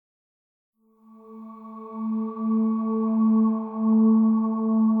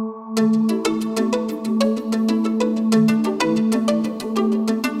Welcome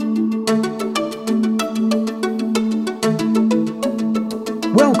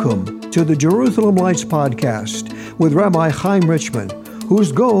to the Jerusalem Lights Podcast with Rabbi Chaim Richman,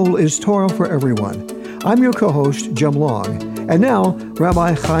 whose goal is Torah for everyone. I'm your co-host, Jim Long. And now,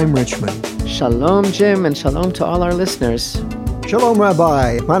 Rabbi Chaim Richman. Shalom, Jim, and shalom to all our listeners. Shalom,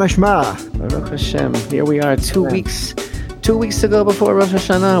 Rabbi. Ma nashma? Baruch Hashem. Here we are, 2 weeks to go before Rosh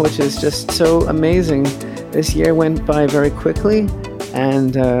Hashanah, which is just so amazing. This year went by very quickly,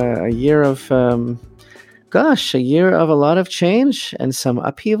 and a year of a lot of change and some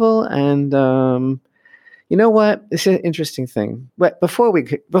upheaval. And you know what? It's an interesting thing. But before we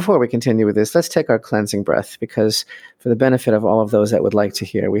continue with this, let's take our cleansing breath, because for the benefit of all of those that would like to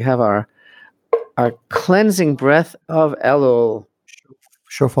hear, we have our cleansing breath of Elul.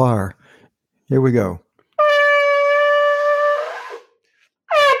 Shofar. Here we go.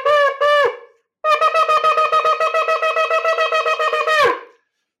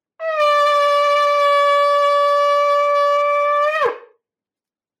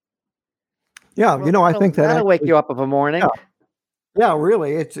 Yeah, I think that'll wake you up of a morning. Yeah,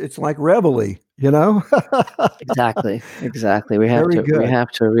 really, it's like reveille, Exactly. We have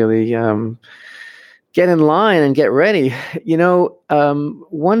to really get in line and get ready.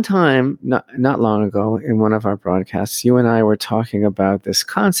 One time, not long ago, in one of our broadcasts, you and I were talking about this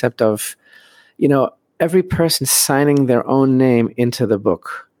concept of, every person signing their own name into the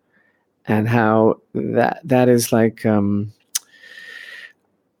book, and how that is like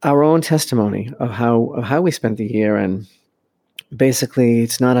our own testimony of how we spent the year. And basically,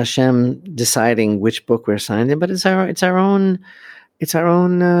 it's not Hashem deciding which book we're signed in, but it's our own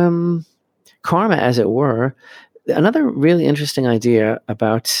karma, as it were. Another really interesting idea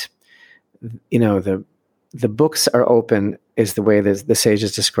about the books are open is the way the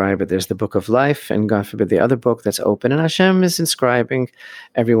sages describe it. There's the book of life, and God forbid the other book that's open, and Hashem is inscribing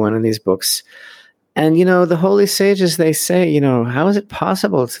everyone in these books. And, the holy sages, they say, how is it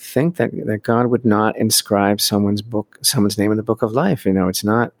possible to think that God would not inscribe someone's name in the book of life? It's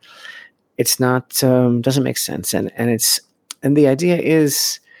not doesn't make sense. And the idea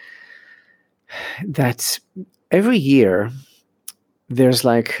is that every year there's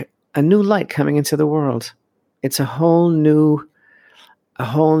like a new light coming into the world. It's a whole new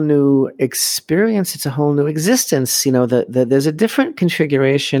experience. It's a whole new existence. There's a different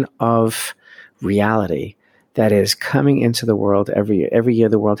configuration of reality that is coming into the world every year. Every year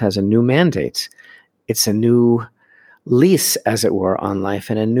the world has a new mandate. It's a new lease, as it were, on life,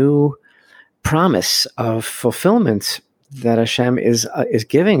 and a new promise of fulfillment that Hashem is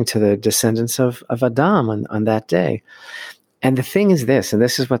giving to the descendants of Adam on that day. And the thing is this, and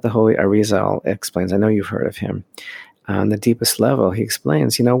this is what the Holy Arizal explains. I know you've heard of him. On the deepest level, he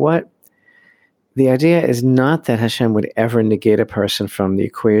explains, what? The idea is not that Hashem would ever negate a person from the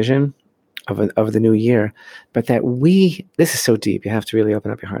equation of the new year, but that this is so deep, you have to really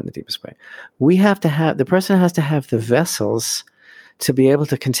open up your heart in the deepest way. The person has to have the vessels to be able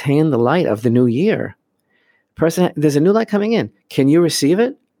to contain the light of the new year. There's a new light coming in. Can you receive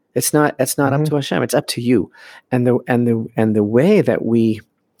it? It's not up to Hashem. It's up to you. And the way that we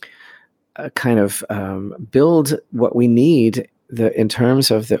build what we need, in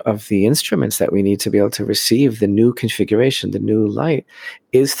terms of the instruments that we need to be able to receive the new configuration, the new light,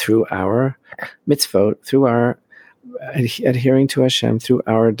 is through our mitzvot, through our adhering to Hashem, through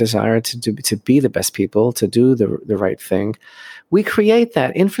our desire to be the best people, to do the right thing. We create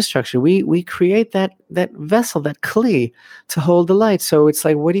that infrastructure. We create that vessel, that kli, to hold the light. So it's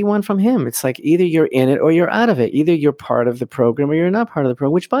like, what do you want from him? It's like either you're in it or you're out of it. Either you're part of the program or you're not part of the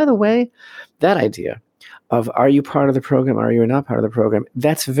program. Which, by the way, that idea of are you part of the program, or are you not part of the program,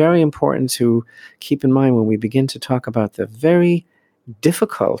 that's very important to keep in mind when we begin to talk about the very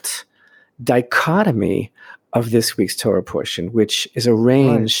difficult dichotomy of this week's Torah portion, which is a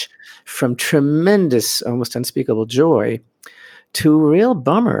range from tremendous, almost unspeakable joy to real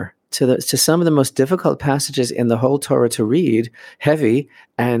bummer, to some of the most difficult passages in the whole Torah to read, heavy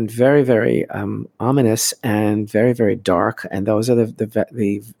and very, very ominous and very, very dark. And those are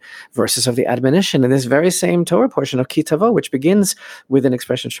the verses of the admonition in this very same Torah portion of Ki Tavo, which begins with an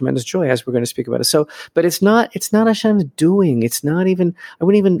expression of tremendous joy, as we're going to speak about it. So, but it's not Hashem's doing. It's not even, I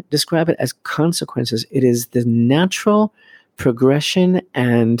wouldn't even describe it as consequences. It is the natural progression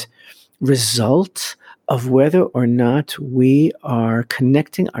and result of whether or not we are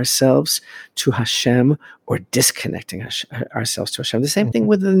connecting ourselves to Hashem or disconnecting ourselves to Hashem. The same thing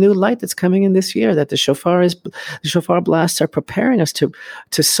with the new light that's coming in this year, that the shofar blasts are preparing us to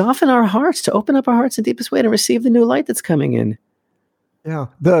soften our hearts, to open up our hearts in the deepest way, to receive the new light that's coming in. Yeah,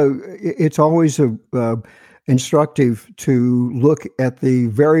 it's always instructive to look at the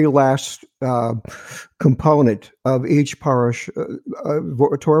very last component of each Torah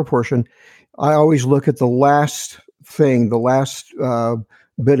portion. I always look at the last thing, the last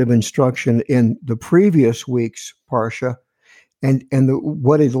bit of instruction in the previous week's parsha, and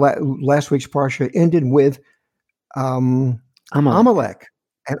last week's parsha ended with Amalek,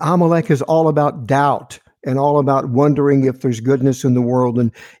 and Amalek is all about doubt and all about wondering if there's goodness in the world,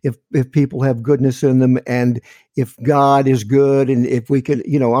 and if people have goodness in them, and if God is good, and if we can,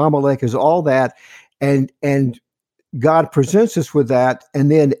 Amalek is all that, and God presents us with that,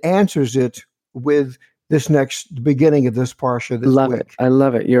 and then answers it with the beginning of this parsha this love week. It. I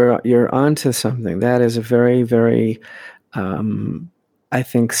love it. You're onto something. That is a very, very, I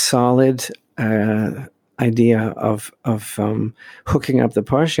think, solid idea of hooking up the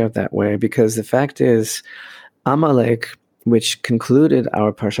parsha that way, because the fact is, Amalek, which concluded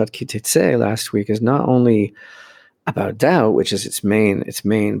our Parshat Ki Teitzei last week, is not only about doubt, which is its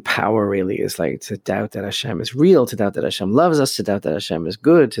main power, really, is like to doubt that Hashem is real, to doubt that Hashem loves us, to doubt that Hashem is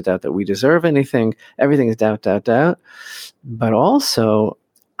good, to doubt that we deserve anything. Everything is doubt, doubt, doubt. But also,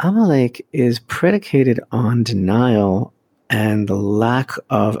 Amalek is predicated on denial and the lack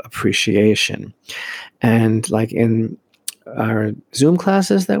of appreciation. And like in our Zoom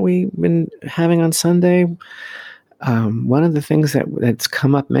classes that we've been having on Sunday, one of the things that's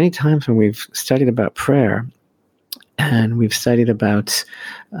come up many times when we've studied about prayer, and we've studied about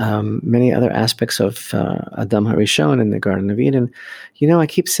many other aspects of Adam HaRishon in the Garden of Eden. I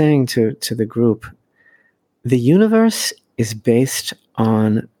keep saying to the group, the universe is based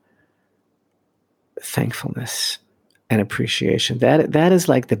on thankfulness and appreciation. That is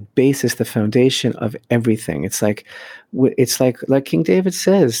like the basis, the foundation of everything. It's like King David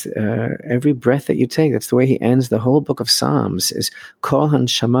says, every breath that you take, that's the way he ends the whole book of Psalms, is Kol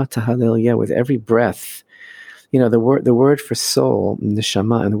Hanshama Tahalel, with every breath. The word for soul,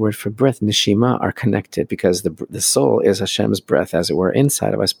 neshama, and the word for breath, neshima, are connected, because the soul is Hashem's breath, as it were,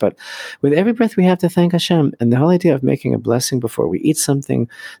 inside of us. But with every breath, we have to thank Hashem. And the whole idea of making a blessing before we eat something,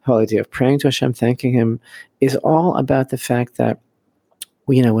 the whole idea of praying to Hashem, thanking Him, is all about the fact that,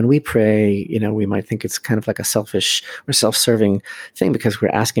 when we pray, we might think it's kind of like a selfish or self-serving thing, because we're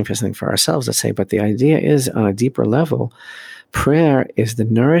asking for something for ourselves, let's say. But the idea is, on a deeper level, prayer is the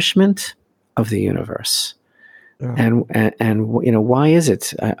nourishment of the universe. Yeah. And why is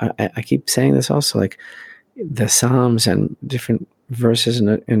it? I keep saying this also, like the Psalms and different verses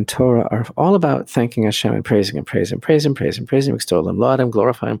in Torah are all about thanking Hashem and praising Him, extol Him, laud Him,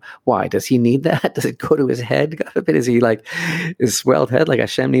 glorify Him. Why? Does He need that? Does it go to His head? God forbid, is He like his swelled head, like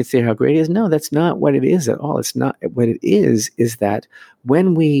Hashem needs to hear how great He is? No, that's not what it is at all. It's not. What it is that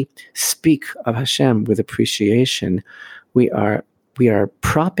when we speak of Hashem with appreciation, we are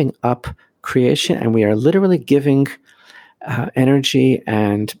propping up creation, and we are literally giving energy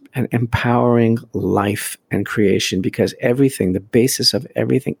and empowering life and creation, because everything, the basis of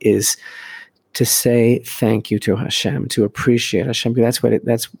everything, is to say thank you to Hashem, to appreciate Hashem.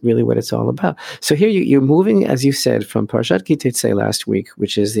 That's really what it's all about. So here you're moving, as you said, from Parshat Ki Teitzei last week,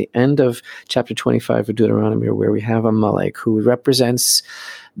 which is the end of chapter 25 of Deuteronomy, where we have Amalek, who represents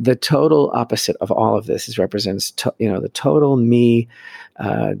the total opposite of all of this. It represents the total me,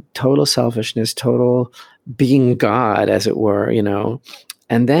 total selfishness, total being God, as it were.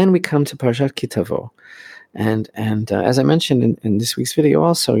 And then we come to Parshat Ki Tavo. And as I mentioned in this week's video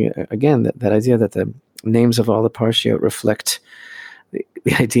also, again, that idea that the names of all the parshiot reflect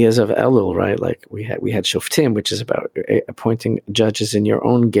the ideas of Elul, right? Like we had Shoftim, which is about appointing judges in your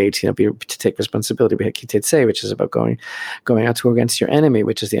own gate, to take responsibility. We had Ki Teitzei, which is about going out to against your enemy,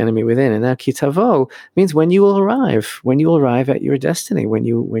 which is the enemy within. And now Ki Tavo means when you will arrive at your destiny. When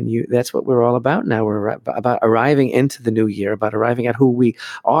you that's what we're all about now. We're about arriving into the new year, about arriving at who we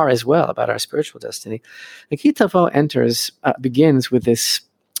are as well, about our spiritual destiny. And Ki Tavo begins with this.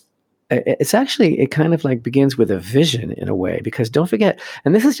 It kind of like begins with a vision in a way, because don't forget,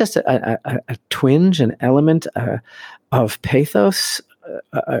 and this is just a twinge, an element of pathos,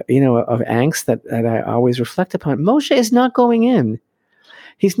 of angst that I always reflect upon. Moshe is not going in.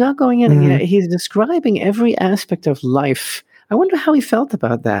 He's not going in. Mm-hmm. He's describing every aspect of life. I wonder how he felt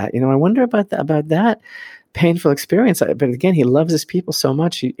about that. I wonder about that painful experience. But again, he loves his people so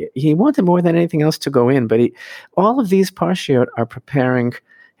much. He wanted more than anything else to go in. But all of these parshiot are preparing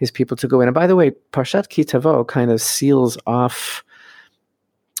his people to go in. And by the way, Parshat Ki Tavo kind of seals off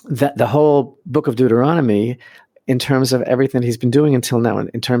the whole book of Deuteronomy, in terms of everything he's been doing until now,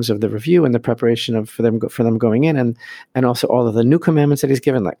 in terms of the review and the preparation for them going in, and also all of the new commandments that he's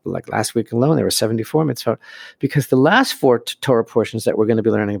given, like last week alone, there were 74 mitzvot, because the last four Torah portions that we're going to be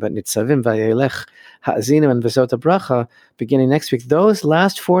learning about, Nitzavim, Vayelech, Ha'azinu, and V'zot HaBracha, beginning next week, those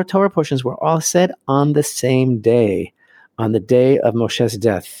last four Torah portions were all said on the same day, on the day of Moshe's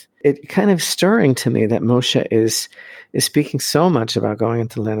death. It kind of stirring to me that Moshe is speaking so much about going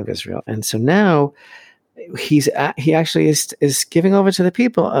into the land of Israel, and so now he actually is giving over to the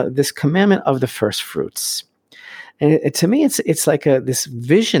people this commandment of the first fruits. And to me, it's like this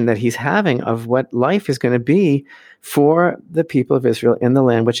vision that he's having of what life is going to be for the people of Israel in the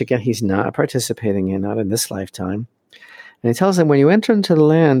land, which again, he's not participating in, not in this lifetime. And he tells them, when you enter into the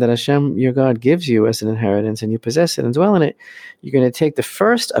land that Hashem, your God, gives you as an inheritance, and you possess it and dwell in it, you're going to take the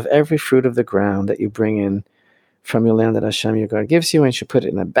first of every fruit of the ground that you bring in from your land that Hashem, your God, gives you, and you should put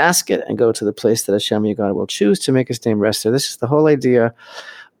it in a basket and go to the place that Hashem, your God, will choose to make his name rest there. This is the whole idea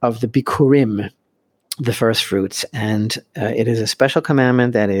of the Bikurim, the first fruits. And it is a special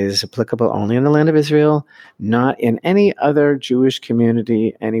commandment that is applicable only in the land of Israel, not in any other Jewish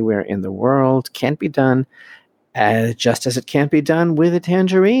community anywhere in the world. Can't be done, just as it can't be done with a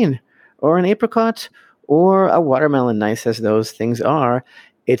tangerine or an apricot or a watermelon, nice as those things are.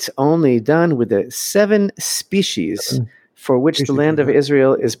 It's only done with the 7 species for which the land of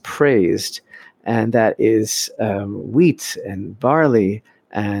Israel is praised, and that is wheat and barley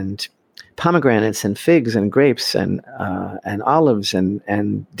and pomegranates and figs and grapes and olives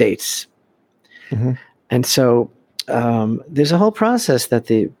and dates. Mm-hmm. And so there's a whole process that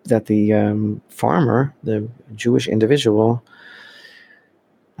the farmer, the Jewish individual,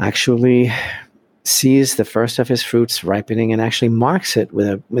 actually sees the first of his fruits ripening and actually marks it with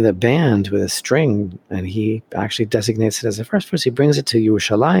a band, with a string, and he actually designates it as the first fruits. He brings it to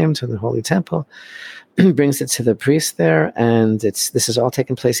Yerushalayim, to the Holy Temple, brings it to the priest there, and this is all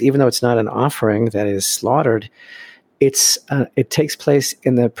taking place, even though it's not an offering that is slaughtered. It takes place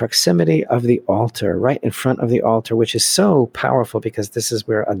in the proximity of the altar, right in front of the altar, which is so powerful because this is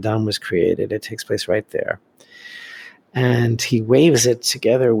where Adam was created. It takes place right there. And he waves it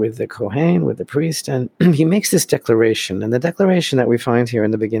together with the Kohen, with the priest, and he makes this declaration. And the declaration that we find here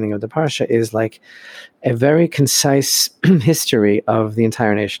in the beginning of the Parsha is like a very concise history of the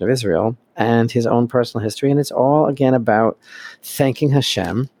entire nation of Israel and his own personal history. And it's all, again, about thanking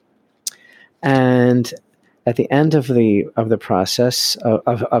Hashem. And at the end of the process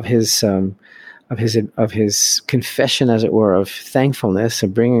of his confession, as it were, of thankfulness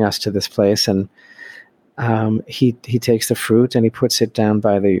and bringing us to this place, and he takes the fruit and he puts it down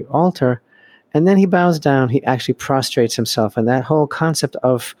by the altar, and then he bows down. He actually prostrates himself, and that whole concept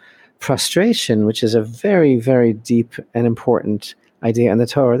of prostration, which is a very, very deep and important idea in the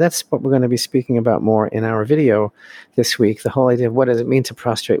Torah, that's what we're going to be speaking about more in our video this week. The whole idea of what does it mean to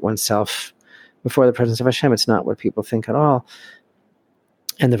prostrate oneself before the presence of Hashem. It's not what people think at all.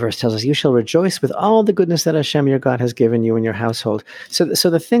 And the verse tells us, you shall rejoice with all the goodness that Hashem, your God, has given you in your household. So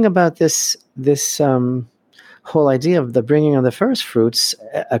the thing about this whole idea of the bringing of the first fruits,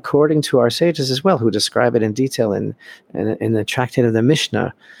 according to our sages as well, who describe it in detail in the tractate of the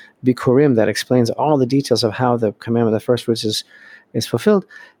Mishnah, Bikurim, that explains all the details of how the commandment of the first fruits is fulfilled.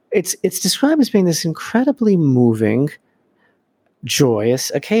 It's described as being this incredibly moving, joyous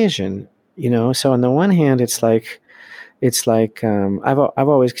occasion. So on the one hand, it's like I've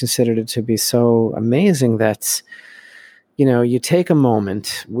always considered it to be so amazing that you take a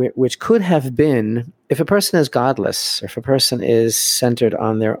moment which could have been, if a person is godless, or if a person is centered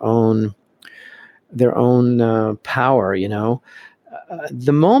on their own power,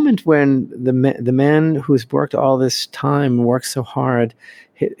 the moment when the man who's worked all this time, worked so hard,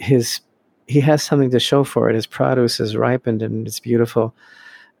 he has something to show for it. His produce is ripened and it's beautiful.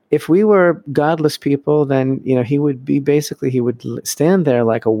 If we were godless people, then he would stand there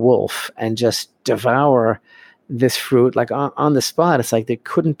like a wolf and just devour this fruit, like on the spot. It's like there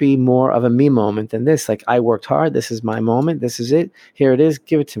couldn't be more of a me moment than this. Like, I worked hard. This is my moment. This is it. Here it is.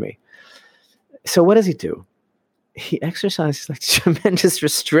 Give it to me. So what does he do? He exercises like tremendous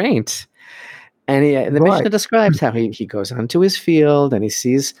restraint. And the Mishnah describes how he goes onto his field and he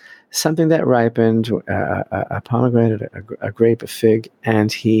sees something that ripened, a pomegranate, a grape, a fig,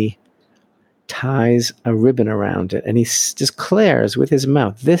 and he ties a ribbon around it, and he declares with his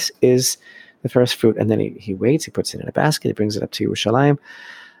mouth, this is the first fruit. And then he waits, he puts it in a basket, he brings it up to Yerushalayim.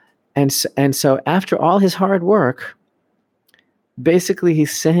 And so after all his hard work, basically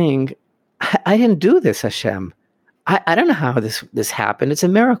he's saying, I didn't do this, Hashem. I don't know how this happened. It's a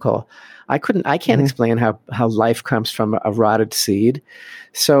miracle. I can't explain how life comes from a rotted seed.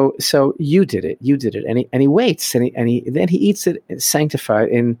 So you did it. And he waits, and then he eats it sanctified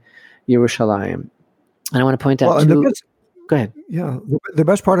in Yerushalayim. And I want to point out go ahead. Yeah, the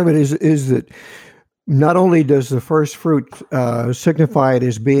best part of it is that not only does the first fruit signify it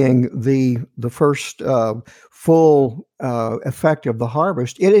as being the first full effect of the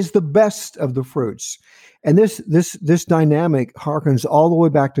harvest, it is the best of the fruits. And this dynamic harkens all the way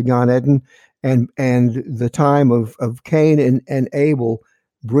back to Gan Eden and the time of Cain and Abel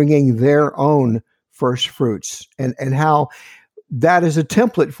bringing their own first fruits, and how that is a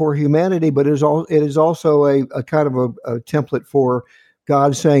template for humanity, but it is also a kind of a template for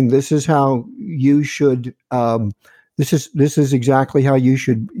God saying, this is how you should, this is exactly how you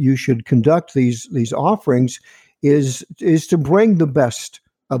should conduct these offerings, is to bring the best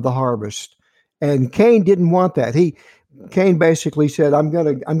of the harvest. And Cain didn't want that. Cain basically said, I'm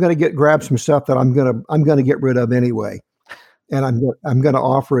gonna grab some stuff that I'm gonna get rid of anyway, and I'm gonna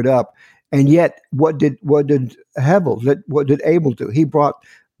offer it up. And yet, what did Abel do? He brought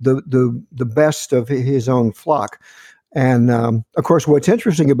the best of his own flock. And of course, what's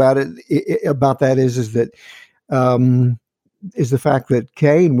interesting about that is that is the fact that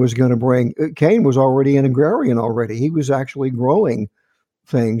Cain was already an agrarian already. He was actually growing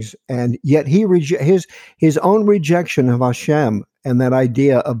things, and yet his own rejection of Hashem and that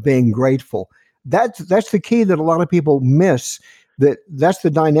idea of being grateful. That's the key that a lot of people miss. That's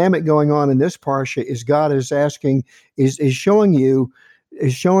the dynamic going on in this parsha. Is God is showing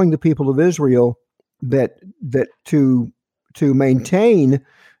the people of Israel that to maintain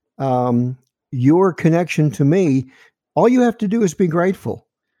your connection to me, all you have to do is be grateful.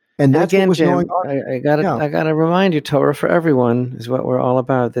 And that's again, what was Jim, going on. I gotta remind you, Torah for everyone is what we're all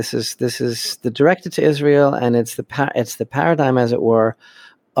about. This is the directed to Israel, and it's the paradigm, as it were,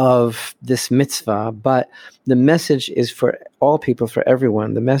 of this mitzvah, but the message is for all people, for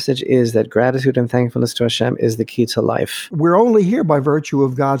everyone. The message is that gratitude and thankfulness to Hashem is the key to life. We're only here by virtue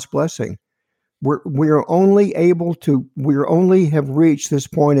of God's blessing. We're only have reached this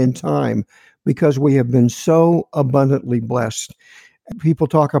point in time because we have been so abundantly blessed. People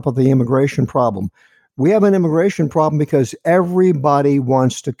talk about the immigration problem. We have an immigration problem because everybody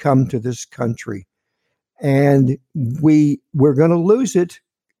wants to come to this country, and we're going to lose it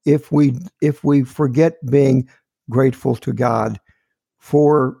if we forget being grateful to God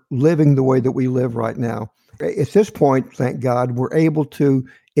for living the way that we live right now. At this point, thank God, we're able to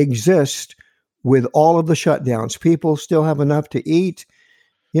exist with all of the shutdowns. People still have enough to eat.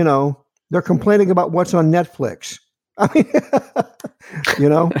 They're complaining about what's on Netflix. I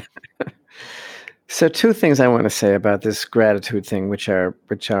mean, So two things I want to say about this gratitude thing, which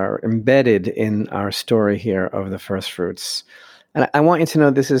are embedded in our story here of the first fruits. And I want you to know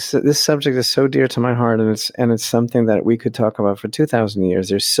this subject is so dear to my heart, and it's something that we could talk about for 2,000 years.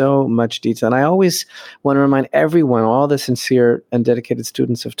 There's so much detail, and I always want to remind everyone, all the sincere and dedicated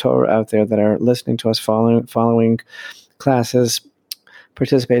students of Torah out there that are listening to us, following classes,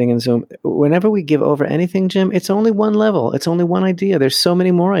 participating in Zoom. Whenever we give over anything, Jim, it's only one level. It's only one idea. There's so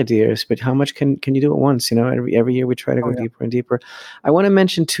many more ideas, but how much can you do at once? Every year we try to go deeper and deeper. I want to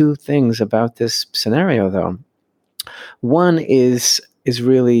mention two things about this scenario, though. One is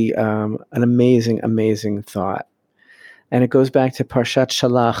really an amazing thought, and it goes back to Parshat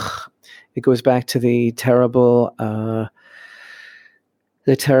Shalach. It goes back to the terrible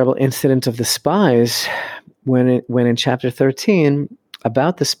incident of the spies when in chapter 13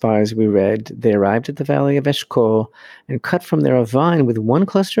 about the spies we read, they arrived at the valley of Eshcol and cut from there a vine with one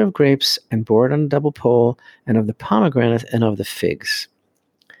cluster of grapes and bore it on a double pole, and of the pomegranate and of the figs.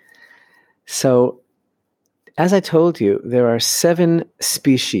 So, as I told you, there are 7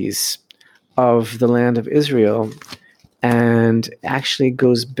 species of the land of Israel, and actually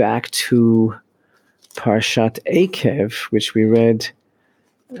goes back to Parshat Eikev, which we read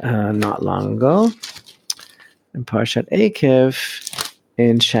not long ago. In Parshat Eikev,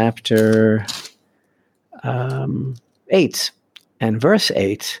 in chapter 8 and verse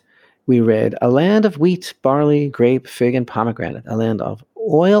 8, we read, a land of wheat, barley, grape, fig, and pomegranate, a land of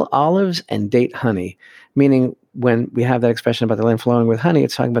oil, olives, and date honey. Meaning, when we have that expression about the land flowing with honey,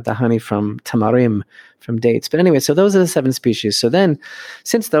 it's talking about the honey from tamarim, from dates. But anyway, so those are the 7 species. So then,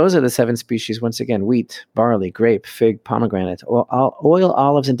 since those are the 7 species, once again, wheat, barley, grape, fig, pomegranate, oil,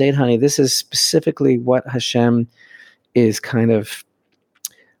 olives, and date honey, this is specifically what Hashem is kind of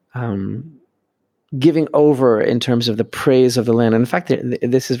giving over in terms of the praise of the land. And in fact,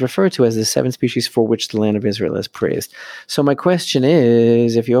 this is referred to as the 7 species for which the land of Israel is praised. So my question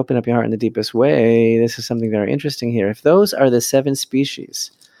is, if you open up your heart in the deepest way, this is something very interesting here. If those are the 7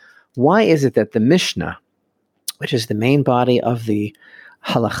 species, why is it that the Mishnah, which is the main body of the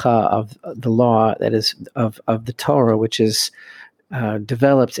halacha, of the law, that is of the Torah, which is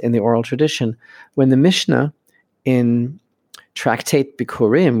developed in the oral tradition, when the Mishnah in Tractate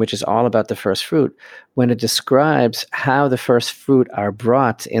Bikurim, which is all about the first fruit, when it describes how the first fruit are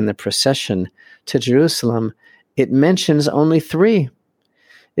brought in the procession to Jerusalem, it mentions only 3.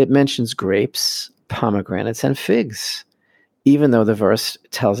 It mentions grapes, pomegranates, and figs, even though the verse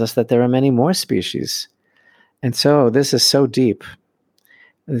tells us that there are many more species. And so this is so deep.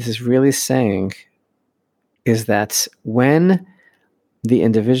 This is really saying is that when the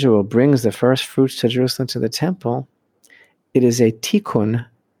individual brings the first fruits to Jerusalem, to the temple, it is a tikkun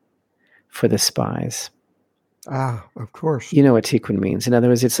for the spies. Ah, of course. You know what tikkun means. In other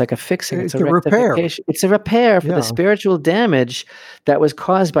words, it's like a fixing. It's a repair. It's a repair for the spiritual damage that was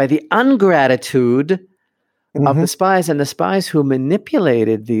caused by the ungratitude of the spies, and the spies who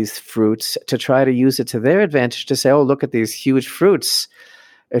manipulated these fruits to try to use it to their advantage, to say, oh, look at these huge fruits.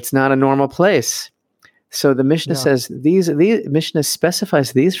 It's not a normal place. So the Mishnah says, these Mishnah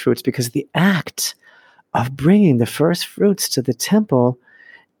specifies these fruits because the act of bringing the first fruits to the temple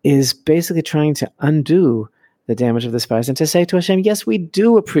is basically trying to undo the damage of the spies and to say to Hashem, yes, we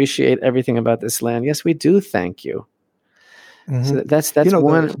do appreciate everything about this land. Yes, we do thank you. So that's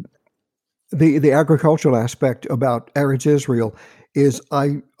one. The agricultural aspect about Eretz Israel is,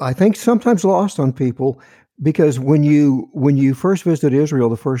 I think, sometimes lost on people, because when you first visit Israel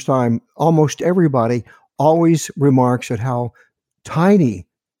the first time, almost everybody always remarks at how tiny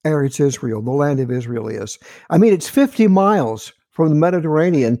Eretz Israel, the land of Israel, is. I mean, it's 50 miles from the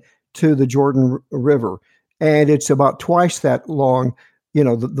Mediterranean to the Jordan River, and it's about twice that long,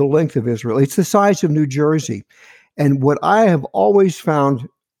 the length of Israel. It's the size of New Jersey. And what I have always found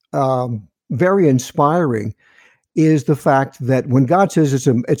very inspiring is the fact that when God says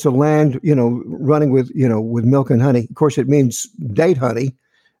it's a land, running with milk and honey. Of course, it means date honey,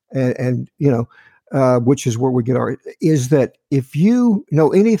 and which is where we get our. Is that if you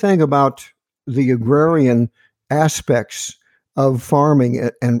know anything about the agrarian aspects of farming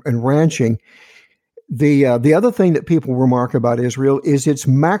and ranching, the other thing that people remark about Israel is its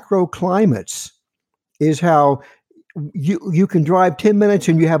macroclimates. Is how you can drive 10 minutes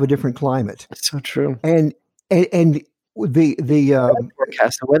and you have a different climate. That's so true. And the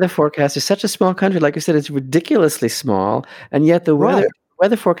weather forecast is such a small country. Like you said, it's ridiculously small, and yet the weather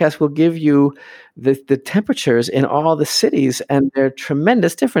forecast will give you the temperatures in all the cities, and there are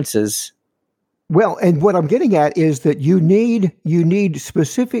tremendous differences. Well, and what I'm getting at is that you need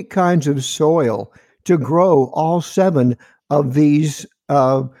specific kinds of soil to grow all 7 of these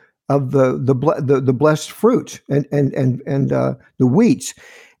of the blessed fruit and the wheats.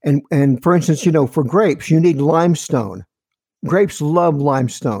 And for instance, for grapes, you need limestone. Grapes love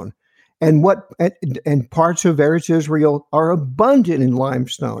limestone. And parts of Eretz Israel are abundant in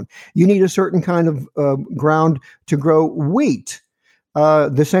limestone. You need a certain kind of ground to grow wheat.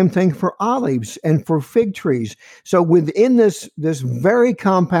 The same thing for olives and for fig trees. So within this very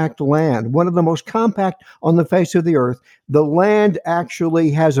compact land, one of the most compact on the face of the earth, the land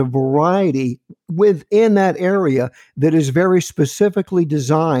actually has a variety within that area that is very specifically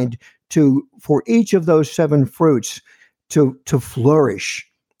designed for each of those 7 fruits to flourish.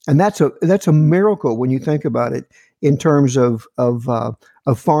 And that's a miracle when you think about it in terms of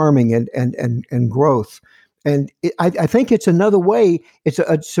farming and growth. And I think it's another way. It's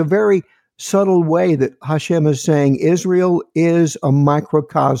a very subtle way that Hashem is saying Israel is a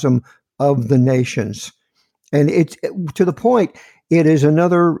microcosm of the nations, and it's to the point. It is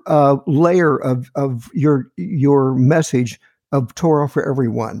another layer of your message of Torah for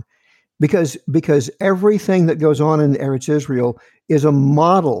everyone, because everything that goes on in Eretz Israel is a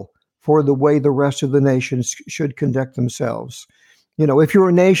model for the way the rest of the nations should conduct themselves. If you're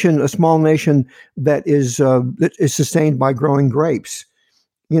a small nation that is sustained by growing grapes,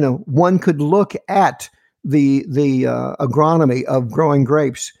 one could look at the agronomy of growing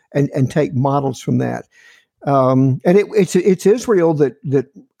grapes and take models from that. And it's Israel that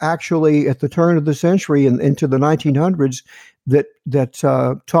actually at the turn of the century and into the 1900s that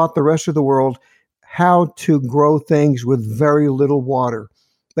taught the rest of the world how to grow things with very little water.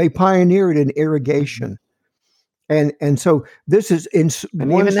 They pioneered in irrigation. And so this is in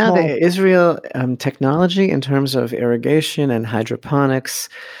and even now the Israel technology in terms of irrigation and hydroponics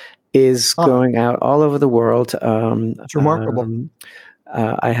is going out all over the world. It's remarkable.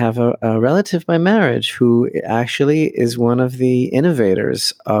 I have a relative by marriage who actually is one of the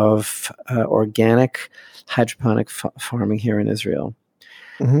innovators of organic hydroponic farming here in Israel.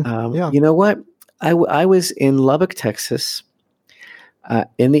 Yeah. You know what? I was in Lubbock, Texas,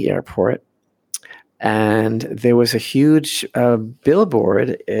 in the airport, and there was a huge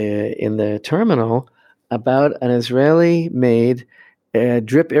billboard in the terminal about an Israeli-made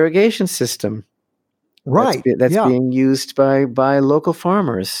drip irrigation system. Right. That's being used by local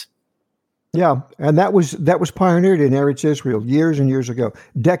farmers. Yeah, and that was pioneered in Eretz Israel years and years ago,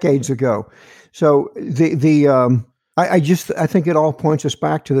 decades ago. So I think it all points us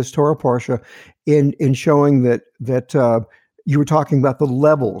back to this Torah parsha in showing that you were talking about the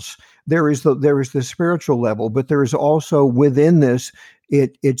levels. There is the spiritual level, but there is also within this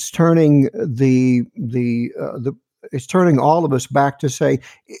it's turning it's turning all of us back to say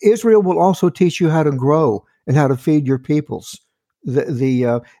Israel will also teach you how to grow and how to feed your peoples.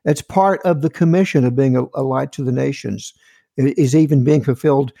 That's part of the commission of being a light to the nations. It is even being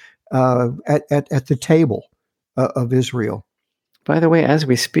fulfilled at the table of Israel. By the way, as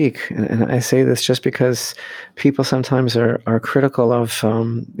we speak, and I say this just because people sometimes are critical of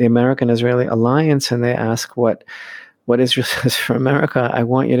the American-Israeli alliance, and they ask what Israel says for America. I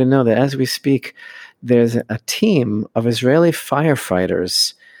want you to know that as we speak, there's a team of Israeli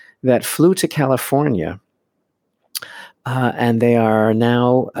firefighters that flew to California. And they are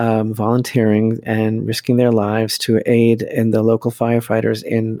now volunteering and risking their lives to aid in the local firefighters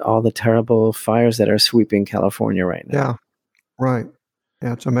in all the terrible fires that are sweeping California right now. Yeah, right.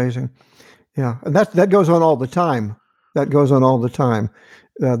 Yeah, it's amazing. Yeah, and that goes on all the time.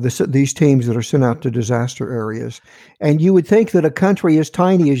 These teams that are sent out to disaster areas, and you would think that a country as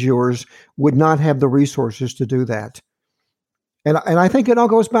tiny as yours would not have the resources to do that. And I think it all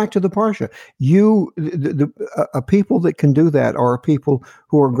goes back to the parsha. A people that can do that are people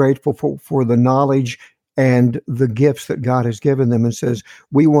who are grateful for the knowledge and the gifts that God has given them, and says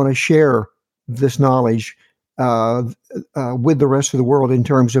we want to share this knowledge with the rest of the world in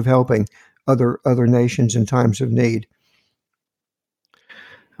terms of helping other nations in times of need.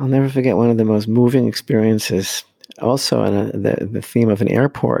 I'll never forget one of the most moving experiences. Also, on the theme of an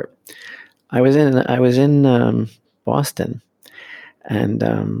airport, I was in Boston. And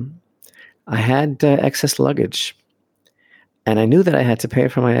I had excess luggage, and I knew that I had to pay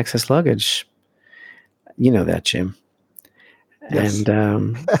for my excess luggage. You know that, Jim. Yes.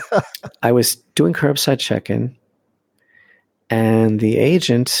 And I was doing curbside check-in, and the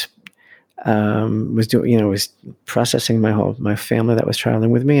agent was processing my family that was traveling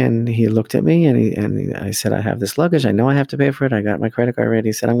with me, and he looked at me and I said, I have this luggage. I know I have to pay for it. I got my credit card ready.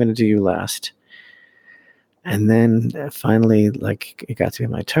 He said, I'm going to do you last. And then finally, it got to be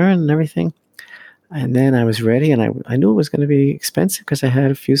my turn and everything. And then I was ready, and I knew it was going to be expensive because I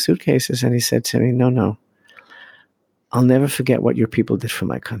had a few suitcases. And he said to me, no, I'll never forget what your people did for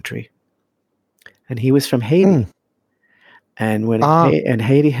my country. And he was from Haiti. And when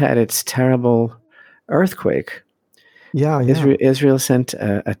Haiti had its terrible earthquake, Israel sent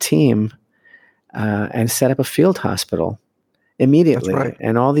a team and set up a field hospital immediately. That's right.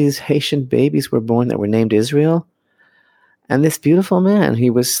 And all these Haitian babies were born that were named Israel. And this beautiful man,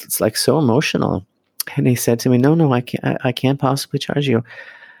 he was so emotional. And he said to me, no, I can't possibly charge you.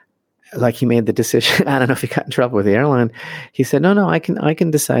 He made the decision. I don't know if he got in trouble with the airline. He said, no, I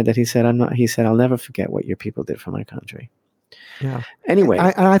can decide that. He said, I'll never forget what your people did for my country. Yeah. Anyway.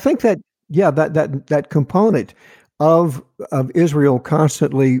 I think that component of Israel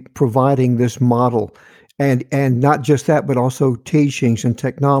constantly providing this model, and not just that, but also teachings and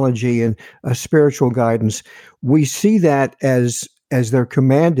technology and spiritual guidance. We see that as they're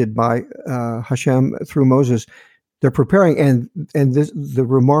commanded by Hashem through Moses. They're preparing, and the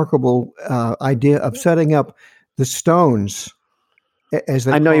remarkable idea of setting up the stones.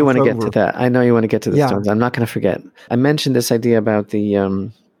 I know you want to get to that. I know you want to get to the stones. I'm not going to forget. I mentioned this idea about the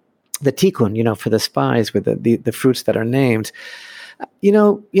tikkun, for the spies with the fruits that are named. You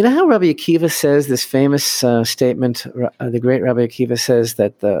know how Rabbi Akiva says this famous statement. The great Rabbi Akiva says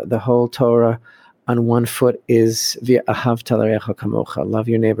that the whole Torah on one foot is v'ahavta l'reacha kamocha, love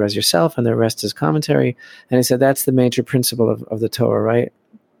your neighbor as yourself, and the rest is commentary. And he said that's the major principle of the Torah, right?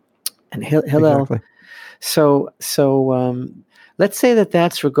 And Hillel. Exactly. So let's say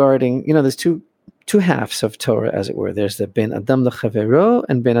that's regarding. There's two halves of Torah, as it were. There's the Ben Adam L'Chavero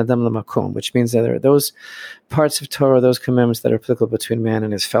and Ben Adam L'Makom, which means that there are those parts of Torah, those commandments that are applicable between man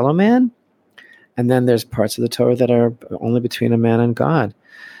and his fellow man, and then there's parts of the Torah that are only between a man and God.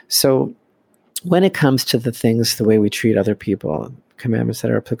 So when it comes to the things, the way we treat other people, commandments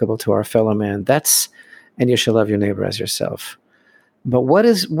that are applicable to our fellow man, and you shall love your neighbor as yourself. But what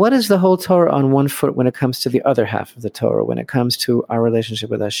is the whole Torah on one foot when it comes to the other half of the Torah, when it comes to our relationship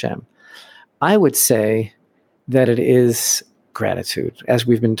with Hashem? I would say that it is gratitude, as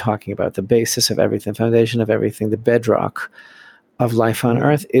we've been talking about, the basis of everything, foundation of everything, the bedrock of life on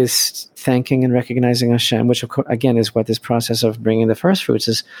earth is thanking and recognizing Hashem, which, of course, again, is what this process of bringing the first fruits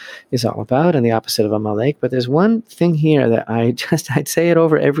is all about, and the opposite of Amalek. But there's one thing here that I'd say it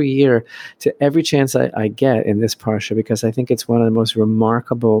over every year to every chance I get in this parsha, because I think it's one of the most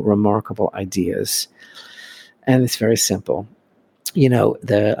remarkable ideas. And it's very simple. You know,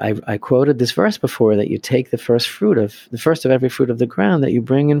 I quoted this verse before, that you take the first of every fruit of the ground that you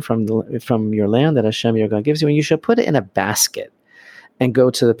bring in from your land that Hashem your God gives you, and you shall put it in a basket and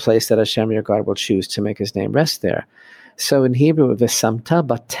go to the place that Hashem your God will choose to make his name rest there. So in Hebrew, v'samta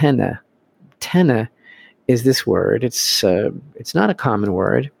batena. Tena is this word. It's not a common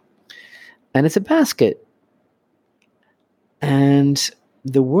word, and it's a basket. And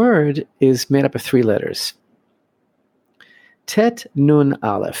the word is made up of 3 letters. Tet Nun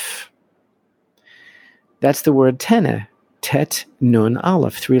Aleph. That's the word tena. Tet Nun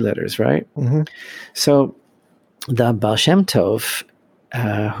Aleph, 3 letters, right? Mm-hmm. So the Baal Shem Tov,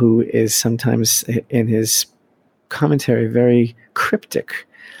 who is sometimes in his commentary very cryptic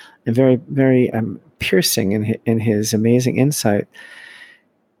and very, very piercing in his amazing insight,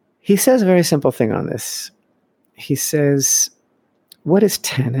 he says a very simple thing on this. He says, what is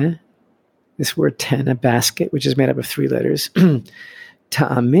tena? This word tena, basket, which is made up of 3 letters.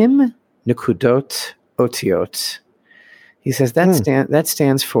 Ta'amim nekudot otiot. He says that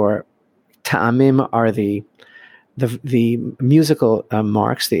stands for, ta'amim are the musical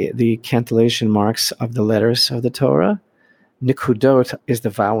marks, the cantillation marks of the letters of the Torah. Nekudot is the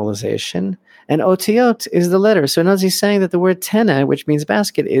vowelization, and otiot is the letter. So now he's saying that the word tena, which means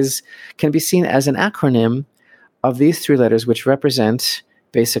basket, can be seen as an acronym of these 3 letters, which represent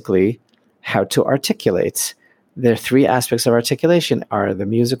basically how to articulate. There are 3 aspects of articulation: are the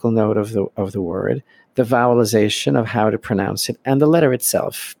musical note of the word, the vowelization of how to pronounce it, and the letter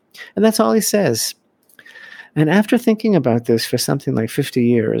itself. And that's all he says. And after thinking about this for something like 50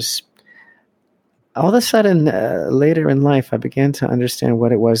 years, all of a sudden, later in life, I began to understand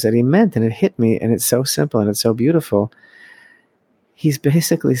what it was that he meant, and it hit me, and it's so simple and it's so beautiful. He's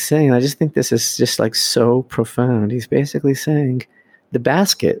basically saying, I just think this is just like so profound. He's basically saying the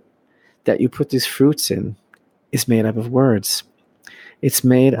basket that you put these fruits in is made up of words. It's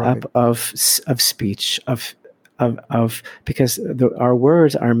made up of speech, because our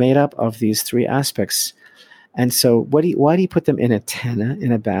words are made up of these 3 aspects. And so why do you put them in a tena,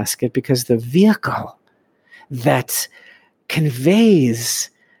 in a basket? Because the vehicle that conveys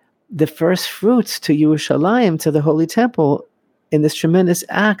the first fruits to Yerushalayim, to the Holy Temple, in this tremendous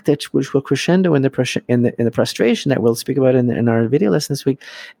act which will crescendo in the prostration that we'll speak about in our video lesson this week,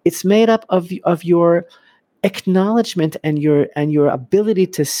 it's made up of your acknowledgement and your ability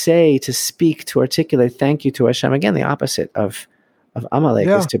to say, to speak, to articulate thank you to Hashem. Again, the opposite of Amalek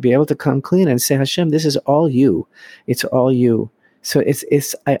is to be able to come clean and say, Hashem, this is all you. It's all you. So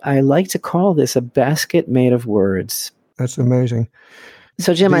I like to call this a basket made of words. That's amazing.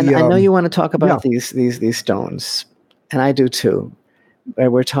 So Jim, I know you want to talk about these stones, and I do too.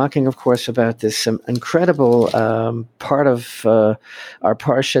 We're talking, of course, about this incredible part of our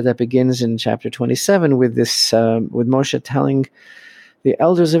parsha that begins in chapter 27 with this with Moshe telling the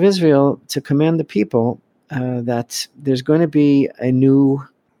elders of Israel to command the people that there's going to be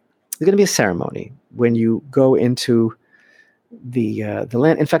a ceremony when you go into the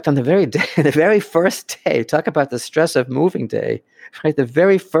land. In fact, on the very first day, talk about the stress of moving day, right? The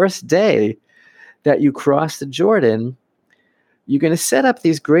very first day that you cross the Jordan, you're going to set up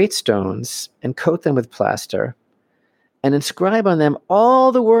these great stones and coat them with plaster and inscribe on them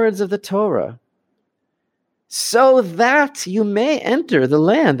all the words of the Torah, so that you may enter the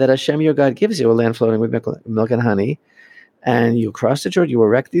land that Hashem your God gives you, a land flowing with milk and honey. And you cross the Jordan, you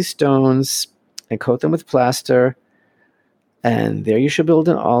erect these stones and coat them with plaster, and there you shall build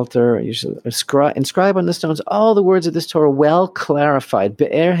an altar. You shall inscribe on the stones all the words of this Torah, well clarified.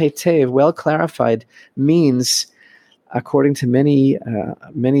 Be'er hetev, well clarified, means, according to many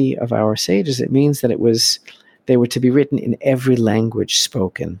of our sages, it means that they were to be written in every language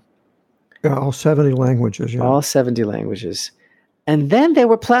spoken. Yeah, all 70 languages. Yeah. All 70 languages. And then they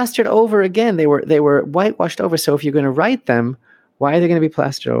were plastered over again. They were whitewashed over. So if you're going to write them, why are they going to be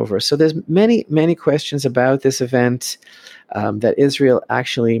plastered over? So there's many, many questions about this event that Israel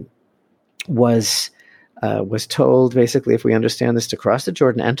actually was told, basically, if we understand this, to cross the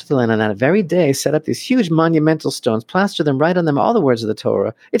Jordan, enter the land, and that very day set up these huge monumental stones, plaster them, write on them all the words of the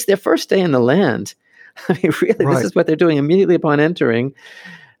Torah. It's their first day in the land. I mean, really, this is what they're doing immediately upon entering.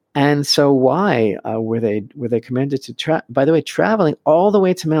 And so why were they commanded to, by the way, traveling all the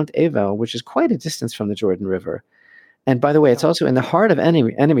way to Mount Avel, which is quite a distance from the Jordan River. And by the way, it's also in the heart of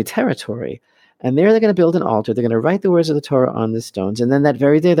enemy territory. And there they're going to build an altar. They're going to write the words of the Torah on the stones. And then that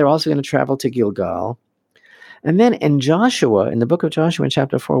very day, they're also going to travel to Gilgal. And then in Joshua, in the book of Joshua in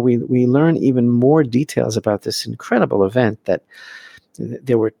chapter 4, we learn even more details about this incredible event, that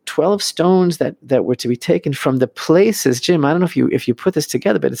there were 12 stones that were to be taken from the places. Jim, I don't know if you put this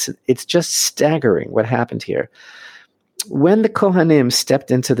together, but it's just staggering what happened here. When the Kohanim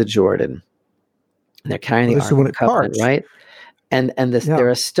stepped into the Jordan, they're carrying the Ark of the Covenant, right? And there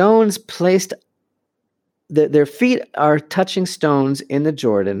are stones placed. Their feet are touching stones in the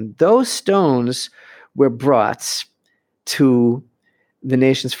Jordan. Those stones were brought to the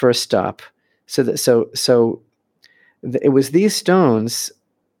nation's first stop. So it was these stones,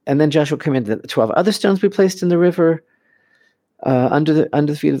 and then Joshua commanded that 12 other stones be placed in the river under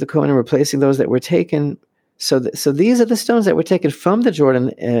the feet of the Kohanim, replacing those that were taken. So these are the stones that were taken from the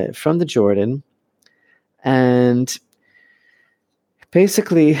Jordan, and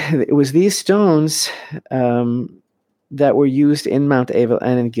basically it was these stones that were used in Mount Avel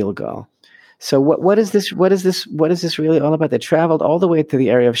and in Gilgal. So what is this really all about? They traveled all the way to the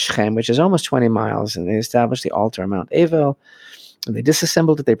area of Shechem, which is almost 20 miles, and they established the altar on Mount Avel. And they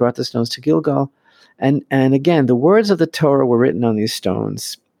disassembled it. They brought the stones to Gilgal, and again, the words of the Torah were written on these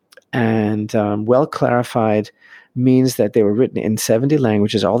stones, and well clarified means that they were written in 70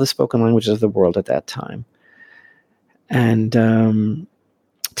 languages, all the spoken languages of the world at that time, and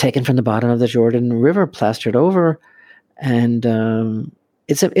taken from the bottom of the Jordan River, plastered over, and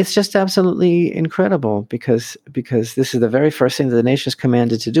It's just absolutely incredible because this is the very first thing that the nation is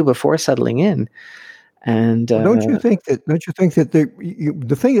commanded to do before settling in. And don't you think that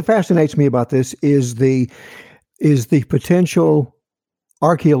the thing that fascinates me about this is the potential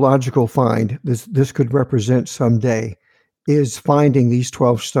archaeological find this could represent someday, is finding these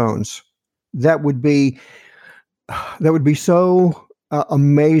 12 stones. That would be so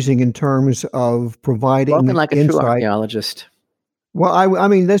amazing in terms of providing spoken like a insight. True archaeologist. Well, I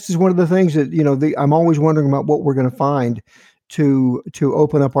mean, this is one of the things that, I'm always wondering about what we're going to find to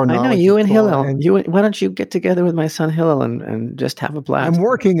open up our knowledge. I know, you and Hillel. Why don't you get together with my son Hillel and just have a blast? I'm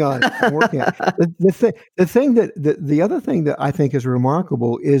working on it. The other thing that I think is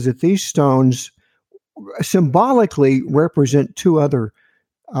remarkable is that these stones symbolically represent two other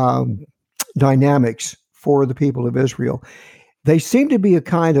dynamics for the people of Israel. They seem to be a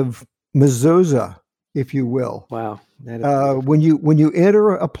kind of mezuzah, if you will. Wow. When you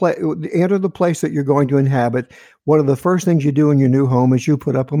enter the place that you're going to inhabit, one of the first things you do in your new home is you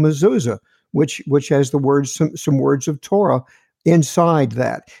put up a mezuzah, which has the words, some words of Torah inside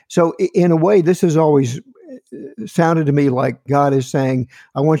that. So in a way, this has always sounded to me like God is saying,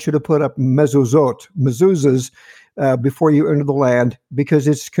 I want you to put up mezuzahs before you enter the land, because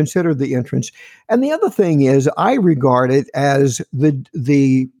it's considered the entrance. And the other thing is, I regard it as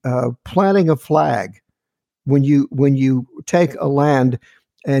the planting a flag. When you take a land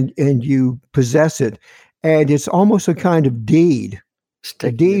and you possess it, and it's almost a kind of deed,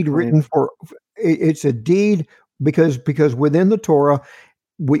 a deed written for. It's a deed because within the Torah,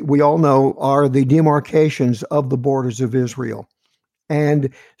 we all know are the demarcations of the borders of Israel,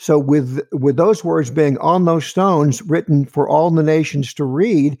 and so with those words being on those stones, written for all the nations to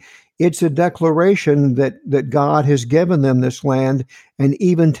read. It's a declaration that God has given them this land, and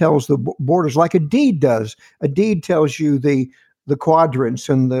even tells the borders like a deed does. A deed tells you the quadrants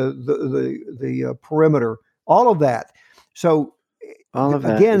and the perimeter, all of that. So all of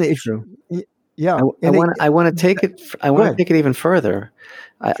that again, is true. Yeah, I want to take it. I want to take it even further.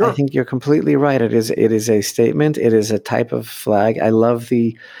 Sure. I think you're completely right. It is a statement. It is a type of flag. I love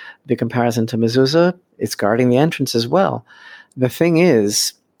the comparison to mezuzah. It's guarding the entrance as well. The thing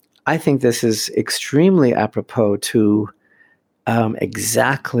is, I think this is extremely apropos to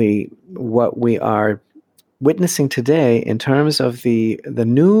exactly what we are witnessing today in terms of the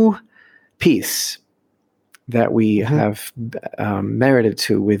new peace that we have merited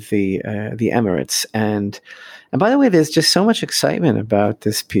to with the Emirates. And by the way, there's just so much excitement about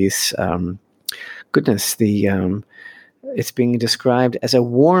this peace. Goodness, it's being described as a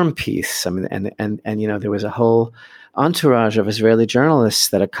warm peace. I mean, and there was a whole entourage of Israeli journalists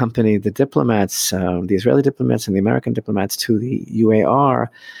that accompanied the diplomats, the Israeli diplomats and the American diplomats, to the UAR,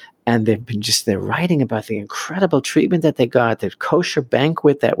 And they're writing about the incredible treatment that they got, the kosher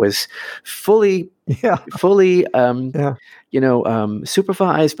banquet that was fully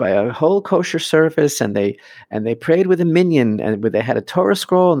supervised by a whole kosher service, and they prayed with a minyan, and they had a Torah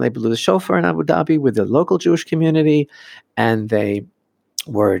scroll, and they blew the shofar in Abu Dhabi with the local Jewish community, and they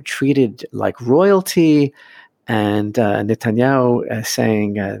were treated like royalty. And Netanyahu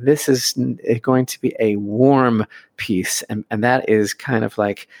saying this is going to be a warm peace, and that is kind of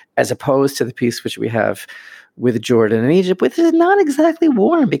like, as opposed to the peace which we have with Jordan and Egypt, which is not exactly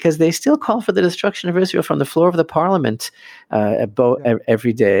warm, because they still call for the destruction of Israel from the floor of the parliament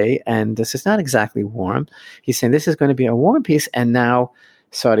every day, and this is not exactly warm. He's saying this is going to be a warm peace, and now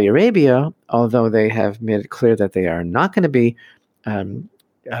Saudi Arabia, although they have made it clear that they are not going to be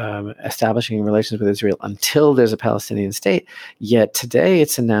establishing relations with Israel until there's a Palestinian state, yet today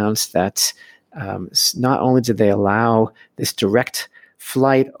it's announced that not only did they allow this direct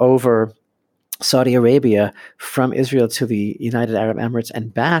flight over Saudi Arabia from Israel to the United Arab Emirates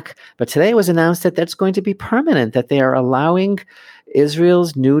and back, but today it was announced that that's going to be permanent, that they are allowing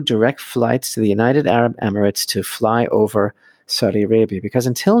Israel's new direct flights to the United Arab Emirates to fly over Saudi Arabia, because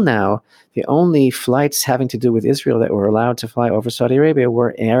until now, the only flights having to do with Israel that were allowed to fly over Saudi Arabia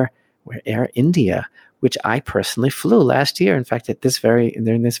were Air India, which I personally flew last year. In fact,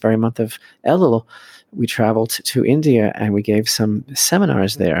 during this very month of Elul, we traveled to India and we gave some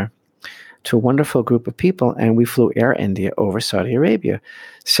seminars there to a wonderful group of people, and we flew Air India over Saudi Arabia.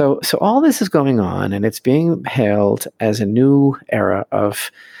 So all this is going on, and it's being hailed as a new era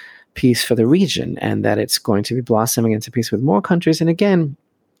of peace for the region, and that it's going to be blossoming into peace with more countries. And again,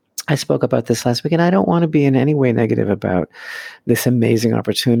 I spoke about this last week, and I don't want to be in any way negative about this amazing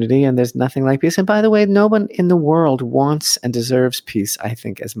opportunity, and there's nothing like peace. And by the way, no one in the world wants and deserves peace, I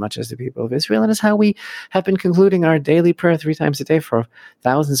think, as much as the people of Israel, and it's how we have been concluding our daily prayer 3 times a day for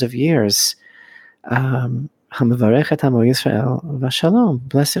thousands of years. Hamavarech et Amo Yisrael v'shalom.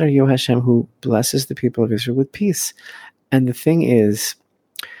 Blessed are you, Hashem, who blesses the people of Israel with peace. And the thing is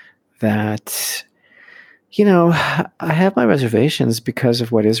that, I have my reservations because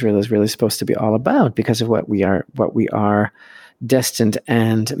of what Israel is really supposed to be all about, because of what we are destined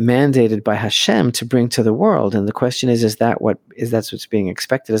and mandated by Hashem to bring to the world. And the question is that's what's being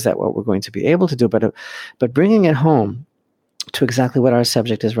expected? Is that what we're going to be able to do? But bringing it home to exactly what our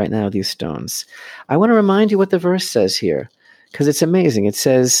subject is right now, these stones, I want to remind you what the verse says here, because it's amazing. It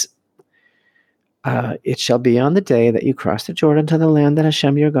says, it shall be on the day that you cross the Jordan to the land that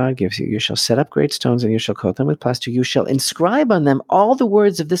Hashem your God gives you. You shall set up great stones, and you shall coat them with plaster. You shall inscribe on them all the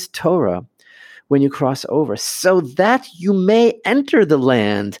words of this Torah when you cross over, so that you may enter the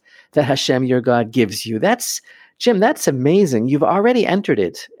land that Hashem your God gives you. Jim, that's amazing. You've already entered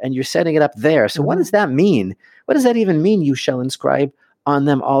it, and you're setting it up there. So what does that mean? What does that even mean? You shall inscribe on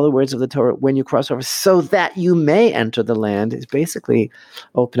them all the words of the Torah when you cross over, so that you may enter the land. Is basically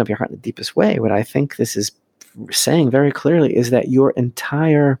open up your heart in the deepest way. What I think this is saying very clearly is that your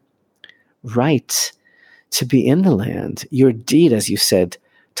entire right to be in the land, your deed, as you said,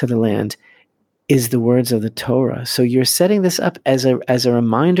 to the land, is the words of the Torah. So you're setting this up as a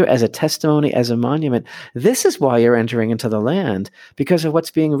reminder, as a testimony, as a monument. This is why you're entering into the land, because of what's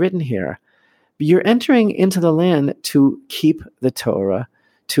being written here. You're entering into the land to keep the Torah,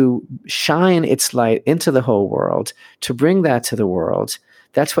 to shine its light into the whole world, to bring that to the world.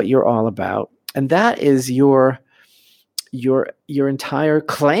 That's what you're all about. And that is your entire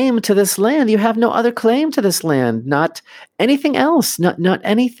claim to this land. You have no other claim to this land, not anything else, not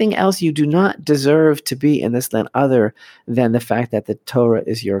anything else. You do not deserve to be in this land other than the fact that the Torah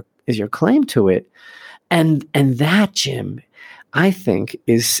is your claim to it. And that, Jim, I think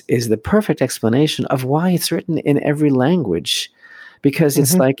is the perfect explanation of why it's written in every language, because it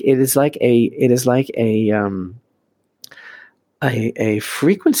is like a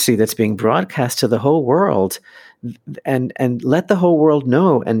frequency that's being broadcast to the whole world, and let the whole world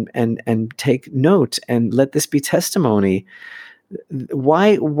know and take note, and let this be testimony.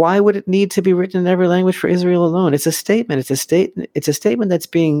 Why would it need to be written in every language for Israel alone? It's a statement. It's a statement that's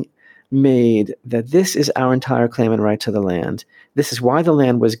being made that this is our entire claim and right to the land. This is why the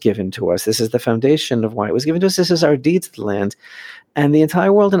land was given to us. This is the foundation of why it was given to us. This is our deed to the land. And the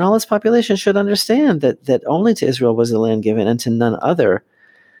entire world and all its population should understand that only to Israel was the land given and to none other.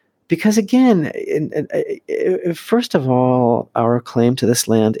 Because again, first of all, our claim to this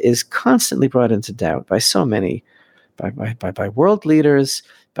land is constantly brought into doubt by so many, by world leaders,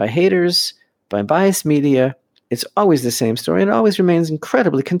 by haters, by biased media, It's always the same story, and it always remains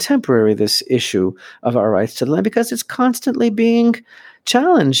incredibly contemporary, this issue of our rights to the land, because it's constantly being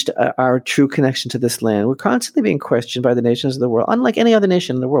challenged, our true connection to this land. We're constantly being questioned by the nations of the world. Unlike any other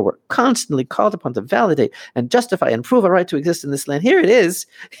nation in the world, we're constantly called upon to validate and justify and prove our right to exist in this land. Here it is.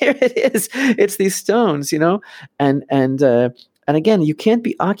 Here it is. It's these stones, and again, you can't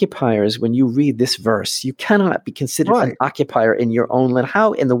be occupiers when you read this verse. You cannot be considered an occupier in your own land.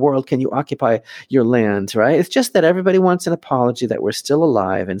 How in the world can you occupy your land, right? It's just that everybody wants an apology that we're still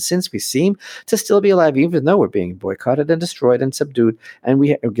alive. And since we seem to still be alive, even though we're being boycotted and destroyed and subdued, and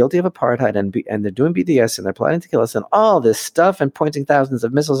we are guilty of apartheid, and they're doing BDS, and they're plotting to kill us, and all this stuff, and pointing thousands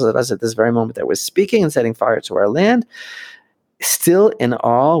of missiles at us at this very moment that we're speaking and setting fire to our land, still in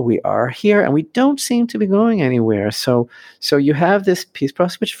all, we are here, and we don't seem to be going anywhere. So you have this peace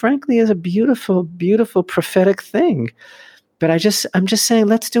process, which frankly is a beautiful, beautiful prophetic thing. But I'm just saying,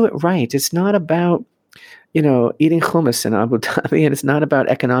 let's do it right. It's not about, eating hummus in Abu Dhabi, and it's not about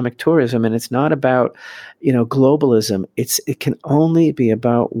economic tourism, and it's not about, globalism. It can only be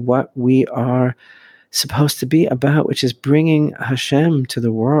about what we are supposed to be about, which is bringing Hashem to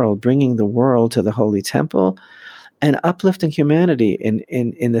the world, bringing the world to the Holy Temple, and uplifting humanity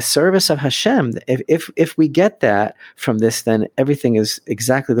in the service of Hashem. If we get that from this, then everything is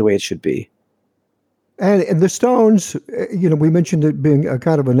exactly the way it should be. And the stones, we mentioned it being a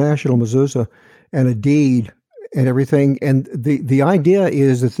kind of a national mezuzah and a deed and everything. And the idea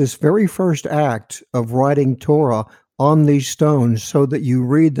is that this very first act of writing Torah on these stones so that you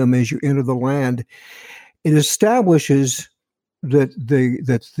read them as you enter the land, it establishes that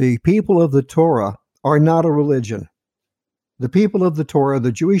the people of the Torah are not a religion. The people of the Torah,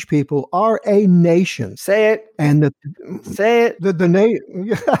 the Jewish people, are a nation. Say it. And say it.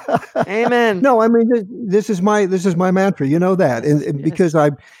 Amen. No, I mean this is my mantra. You know that, and yes. Because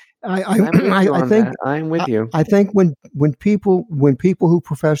I think I'm with you. I think when people who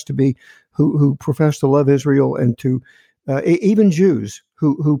profess to love Israel, and to even Jews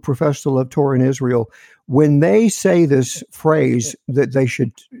who profess to love Torah and Israel, when they say this phrase that they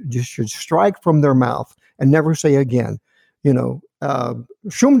should strike from their mouth and never say again,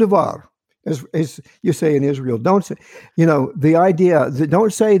 shum devar, as you say in Israel, don't say, the idea that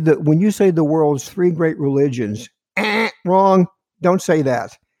don't say that when you say the world's three great religions, wrong, don't say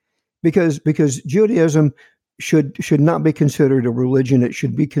that, because Judaism should not be considered a religion. It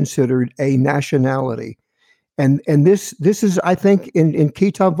should be considered a nationality. And this is, I think, in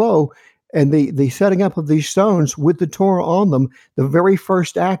Ki Tavo, and the setting up of these stones with the Torah on them, the very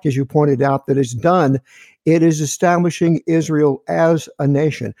first act, as you pointed out, that is done, it is establishing Israel as a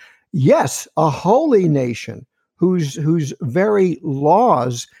nation. Yes, a holy nation whose very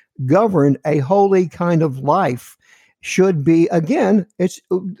laws govern a holy kind of life should be, again, it's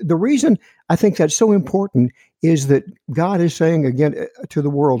the reason I think that's so important is that God is saying again to the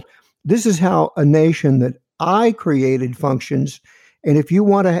world, this is how a nation that I created functions. And if you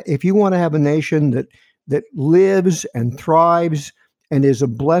want to have a nation that lives and thrives and is a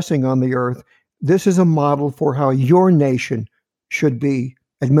blessing on the earth, this is a model for how your nation should be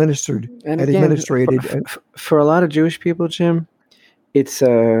administered and again, administrated. For a lot of Jewish people, Jim, it's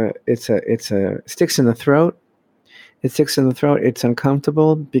a sticks in the throat. It sticks in the throat. It's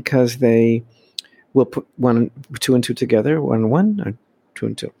uncomfortable because they will put 2 and 2 together, 1 and 1, or 2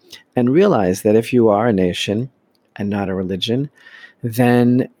 and 2, and realize that if you are a nation and not a religion,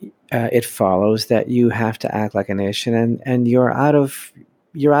 then it follows that you have to act like a nation, and you're out of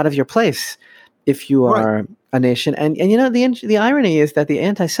your place if you are right. A nation. And the irony is that the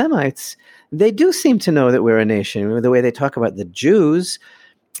anti-Semites, they do seem to know that we're a nation. The way they talk about the Jews,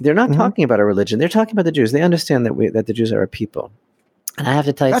 they're not talking about a religion. They're talking about the Jews. They understand that the Jews are a people. And I have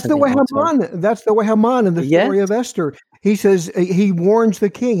to tell you, that's the way Haman in the story of Esther. He says, he warns the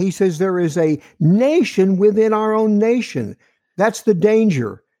king. He says there is a nation within our own nation. That's the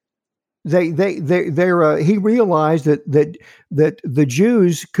danger. He realized that the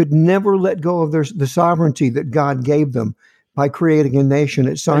Jews could never let go of the sovereignty that God gave them by creating a nation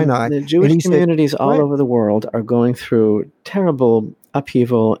at Sinai. And the Jewish communities all over the world are going through terrible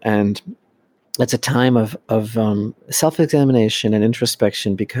upheaval, and it's a time of self-examination and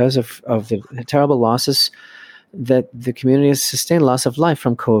introspection because of the terrible losses that the community has sustained, loss of life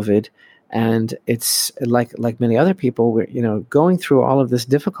from COVID. And it's like many other people, we're going through all of this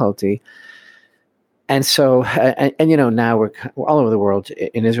difficulty, and so now we're all over the world,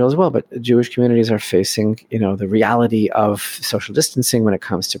 in Israel as well. But Jewish communities are facing the reality of social distancing when it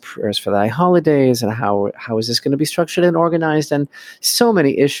comes to prayers for the holidays, and how is this going to be structured and organized, and so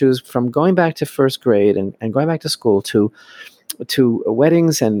many issues from going back to first grade and going back to school to to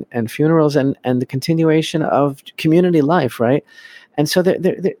weddings and funerals and the continuation of community life, right? And so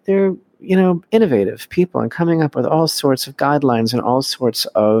they're innovative people and coming up with all sorts of guidelines and all sorts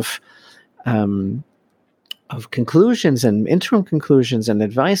of conclusions and interim conclusions and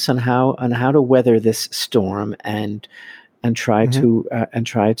advice on how to weather this storm and try to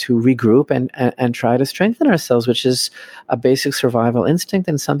regroup and try to strengthen ourselves, which is a basic survival instinct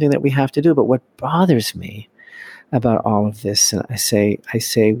and something that we have to do. But what bothers me about all of this, and I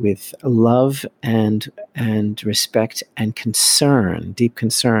say with love and respect and concern, deep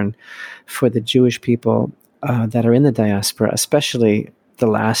concern for the Jewish people that are in the diaspora, especially the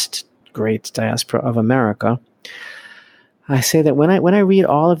last great diaspora of America. I say that when I read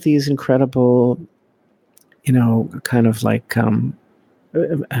all of these incredible, kind of like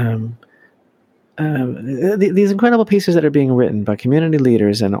these incredible pieces that are being written by community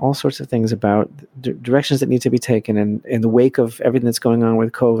leaders and all sorts of things about directions that need to be taken in the wake of everything that's going on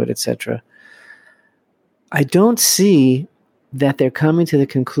with COVID, etc. I don't see that they're coming to the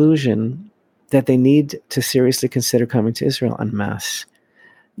conclusion that they need to seriously consider coming to Israel en masse.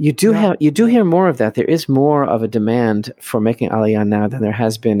 You do hear more of that. There is more of a demand for making Aliyah now than there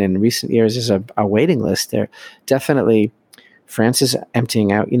has been in recent years. There's a waiting list. There definitely, France is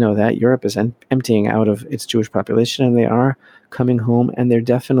emptying out. That Europe is emptying out of its Jewish population, and they are coming home. And there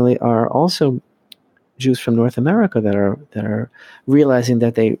definitely are also Jews from North America that are realizing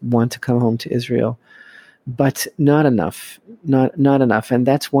that they want to come home to Israel, but not enough. Not enough. And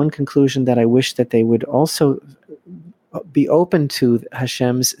that's one conclusion that I wish that they would also be open to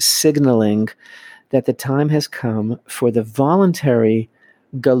Hashem's signaling that the time has come for the voluntary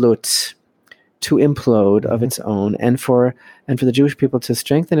galut to implode of its own, and for the Jewish people to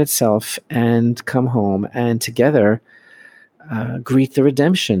strengthen itself and come home and together greet the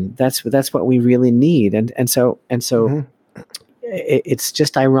redemption. That's what we really need. And so it's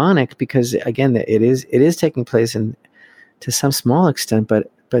just ironic because again it is taking place to some small extent, but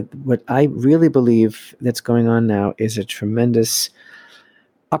what I really believe that's going on now is a tremendous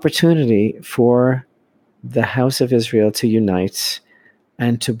opportunity for the House of Israel to unite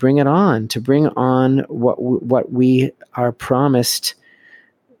and to bring on what we are promised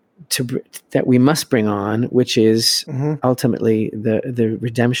that we must bring on, which is ultimately the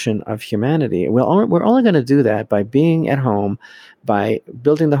redemption of humanity. We're only going to do that by being at home, by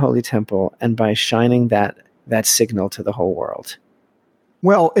building the Holy Temple, and by shining that signal to the whole world.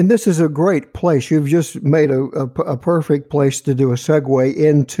 Well, and this is a great place. You've just made a perfect place to do a segue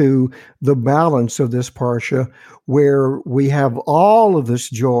into the balance of this parsha, where we have all of this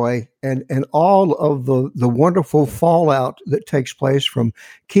joy and all of the wonderful fallout that takes place from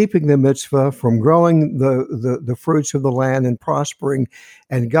keeping the mitzvah, from growing the fruits of the land and prospering.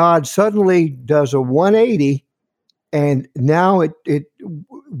 And God suddenly does a 180, and now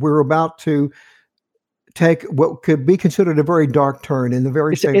we're about to take what could be considered a very dark turn in the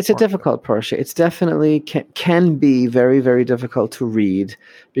very same. It's a difficult parsha. It's definitely can be very, very difficult to read,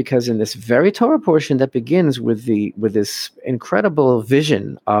 because in this very Torah portion that begins with this incredible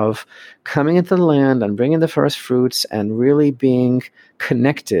vision of coming into the land and bringing the first fruits and really being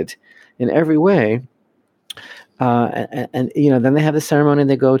connected in every way. And then they have the ceremony.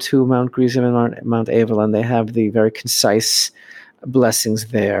 They go to Mount Gerizim and Mount Aval, and they have the very concise blessings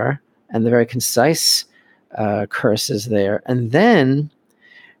there and the very concise curses there. And then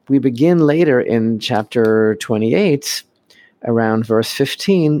we begin later in chapter 28, around verse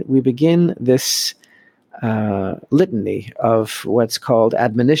 15, we begin this litany of what's called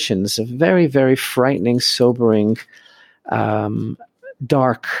admonitions, of very, very frightening, sobering,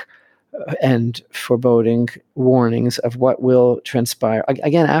 dark, and foreboding warnings of what will transpire.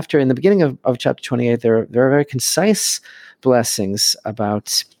 Again, in the beginning of chapter 28, there are very concise blessings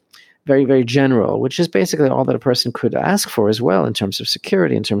about very, very general, which is basically all that a person could ask for as well, in terms of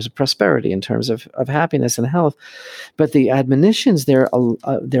security, in terms of prosperity, in terms of happiness and health. But the admonitions, they're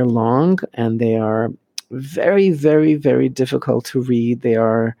long, and they are very, very, very difficult to read. They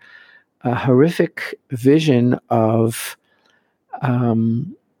are a horrific vision of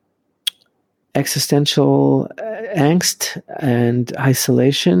existential angst and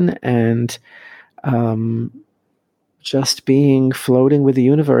isolation and just floating with the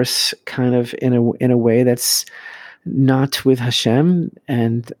universe, kind of in a way that's not with Hashem.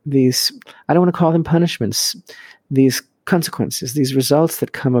 And these, I don't want to call them punishments, these consequences, these results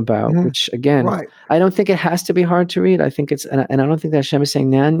that come about, which again, right. I don't think it has to be hard to read. I think and I don't think that Hashem is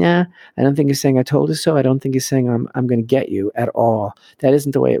saying, nah. I don't think he's saying, I told you so. I don't think he's saying, I'm going to get you at all. That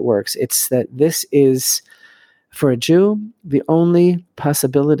isn't the way it works. It's that this is, for a Jew, the only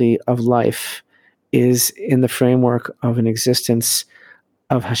possibility of life is in the framework of an existence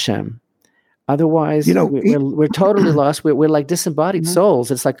of Hashem. Otherwise, we're totally lost. We're like disembodied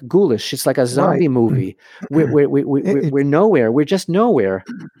souls. It's like ghoulish. It's like a zombie movie. We're nowhere. We're just nowhere.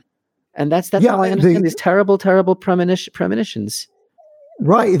 And that's how I understand these terrible premonitions.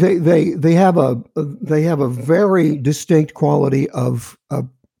 Right. They have a very distinct quality of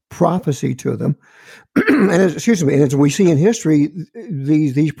prophecy to them. And as we see in history,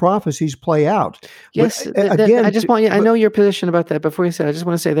 these prophecies play out. Yes, again, I know your position about that. Before you say, I just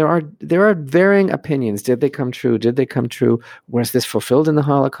want to say there are varying opinions. Did they come true? Did they come true? Was this fulfilled in the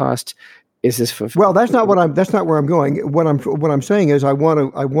Holocaust? Is this fulfilled? Well, that's not where I'm going. What I'm saying is I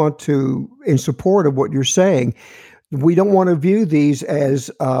want to, in support of what you're saying, we don't want to view these as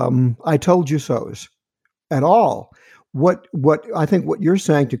I told you so's at all. What I think what you're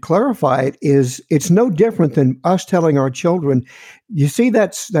saying, to clarify it, is it's no different than us telling our children, you see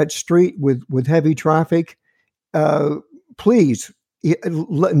that street with heavy traffic, please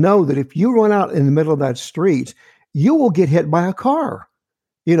know that if you run out in the middle of that street, you will get hit by a car.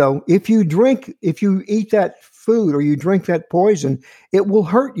 If you eat that food or you drink that poison, it will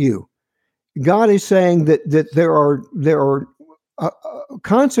hurt you. God is saying that there are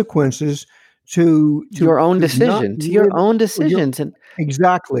consequences to your own decision, to your own decisions. And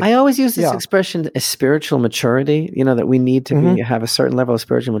exactly. I always use this expression as spiritual maturity, that we need to have a certain level of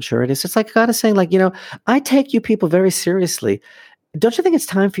spiritual maturity. So it's like God is saying, I take you people very seriously. Don't you think it's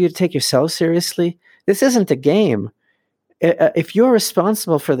time for you to take yourself seriously? This isn't a game. If you're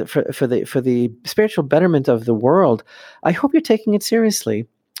responsible for the spiritual betterment of the world, I hope you're taking it seriously.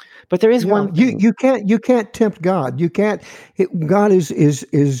 But there is one thing. You can't tempt God. You can't. God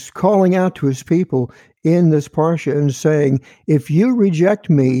is calling out to his people in this parsha and saying, if you reject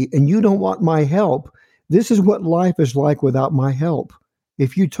me and you don't want my help, this is what life is like without my help.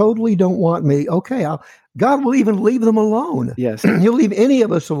 If you totally don't want me, okay, God will even leave them alone. Yes. He'll leave any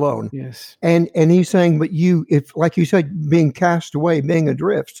of us alone. Yes. And he's saying, but if like you said, being cast away, being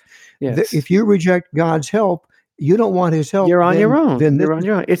adrift, if you reject God's help, you don't want his help. You're on your own. You're on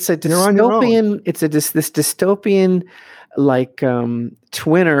your own. It's a dystopian. It's this dystopian, like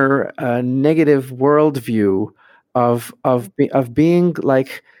twinner, negative worldview of being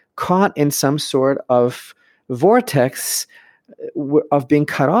like caught in some sort of vortex of being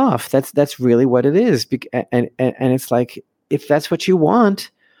cut off. That's really what it is. And it's like, if that's what you want.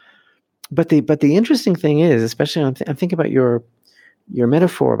 But the interesting thing is, especially I'm thinking about your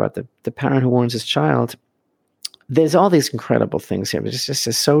metaphor about the parent who warns his child. There's all these incredible things here, but it's just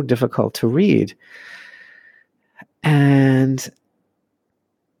so difficult to read. And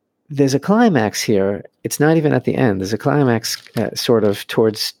there's a climax here. It's not even at the end. There's a climax sort of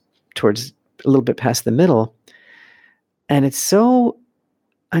towards a little bit past the middle. And it's so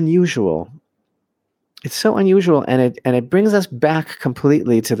unusual. It's so unusual, and it brings us back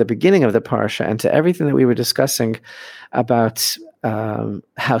completely to the beginning of the parsha and to everything that we were discussing about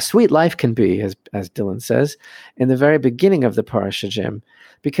how sweet life can be, as Dylan says, in the very beginning of the parsha, Jim.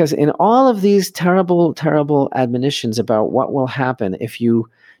 Because in all of these terrible, terrible admonitions about what will happen if you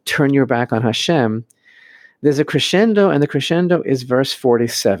turn your back on Hashem, there's a crescendo, and the crescendo is verse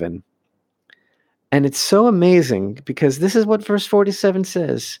 47. And it's so amazing, because this is what verse 47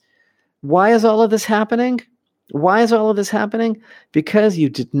 says. Why is all of this happening? Why is all of this happening? Because you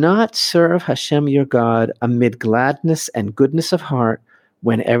did not serve Hashem your God amid gladness and goodness of heart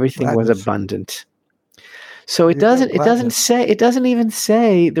when everything was abundant. So it doesn't even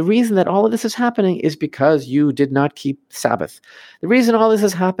say the reason that all of this is happening is because you did not keep Sabbath. The reason all this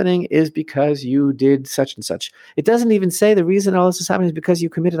is happening is because you did such and such. It doesn't even say the reason all this is happening is because you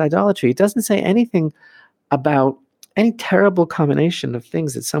committed idolatry. It doesn't say anything about any terrible combination of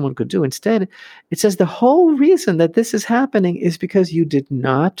things that someone could do. Instead, it says the whole reason that this is happening is because you did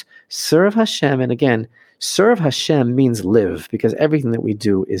not serve Hashem. And again, serve Hashem means live, because everything that we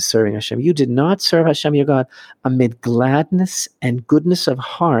do is serving Hashem. You did not serve Hashem your God amid gladness and goodness of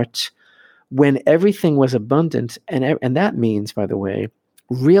heart when everything was abundant. And that means, by the way,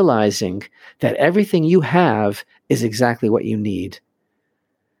 realizing that everything you have is exactly what you need.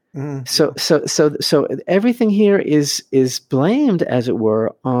 Mm. So everything here is blamed, as it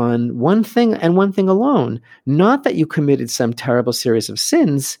were, on one thing and one thing alone. Not that you committed some terrible series of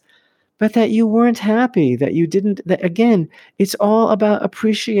sins, but that you weren't happy, that you didn't. That, again, it's all about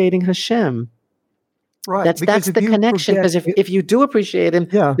appreciating Hashem. Right. That's the connection. Because if you do appreciate him,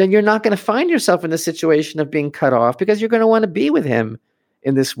 then you're not going to find yourself in the situation of being cut off, because you're going to want to be with him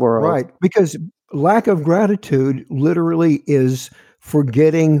in this world. Right. Because lack of gratitude literally is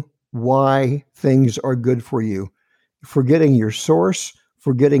forgetting why things are good for you, forgetting your source,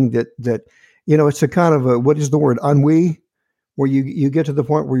 forgetting that it's a kind of what is the word, ennui, where you get to the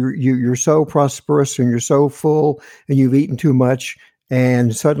point where you're so prosperous and you're so full and you've eaten too much,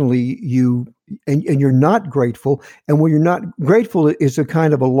 and suddenly and you're not grateful. And when you're not grateful, it's a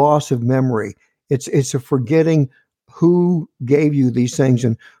kind of a loss of memory. It's a forgetting who gave you these things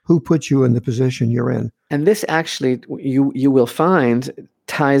and who put you in the position you're in. And this actually, you will find,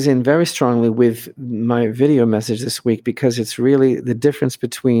 ties in very strongly with my video message this week, because it's really the difference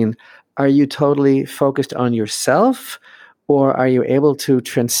between, are you totally focused on yourself, or are you able to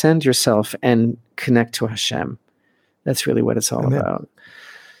transcend yourself and connect to Hashem? That's really what it's all about.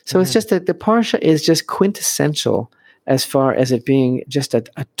 So it's just that the Parsha is just quintessential as far as it being just a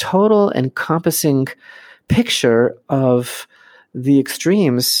total encompassing picture of the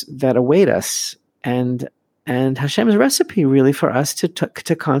extremes that await us, and Hashem's recipe really for us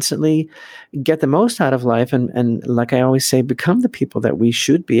to constantly get the most out of life, and like I always say, become the people that we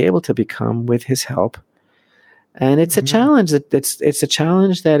should be able to become with His help. And it's a challenge it's a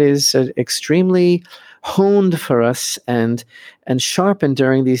challenge that is extremely honed for us and sharpened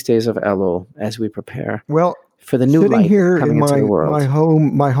during these days of Elul as we prepare for the new light here coming into the world.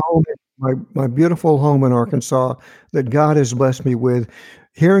 My beautiful home in Arkansas that God has blessed me with,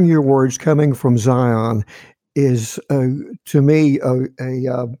 hearing your words coming from Zion is to me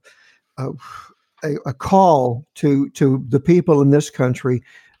a call to the people in this country,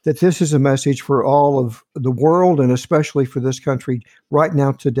 that this is a message for all of the world and especially for this country right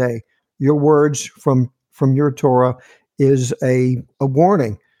now today. Your words from your Torah is a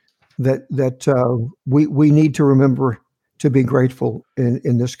warning that we need to remember to be grateful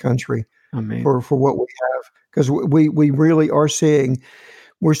in this country. Amen. for what we have, because we really are seeing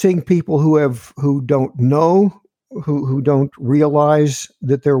people who don't know, who don't realize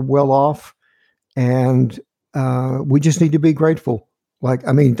that they're well off, and we just need to be grateful. You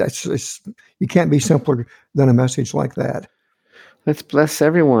can't be simpler than a message like that. Let's bless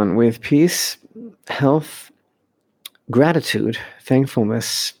everyone with peace, health, gratitude,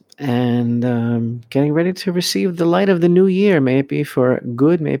 thankfulness, and getting ready to receive the light of the new year. May it be for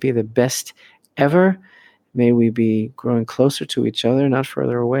good, may it be the best ever. May we be growing closer to each other, not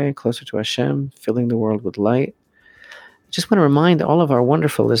further away, closer to Hashem, filling the world with light. Just want to remind all of our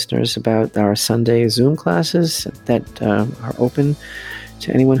wonderful listeners about our Sunday Zoom classes that are open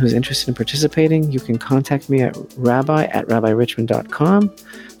to anyone who's interested in participating. You can contact me at rabbi@rabbirichmond.com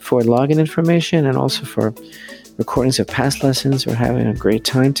for login information and also for recordings of past lessons. We're having a great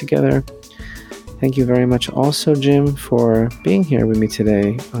time together. Thank you very much also, Jim, for being here with me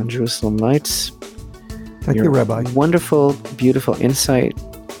today on Jerusalem Lights. Thank you, Rabbi. Wonderful, beautiful insight.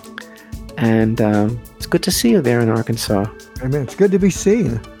 And it's good to see you there in Arkansas. Amen. It's good to be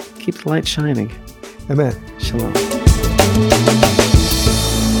seen. Keep the light shining. Amen. Shalom.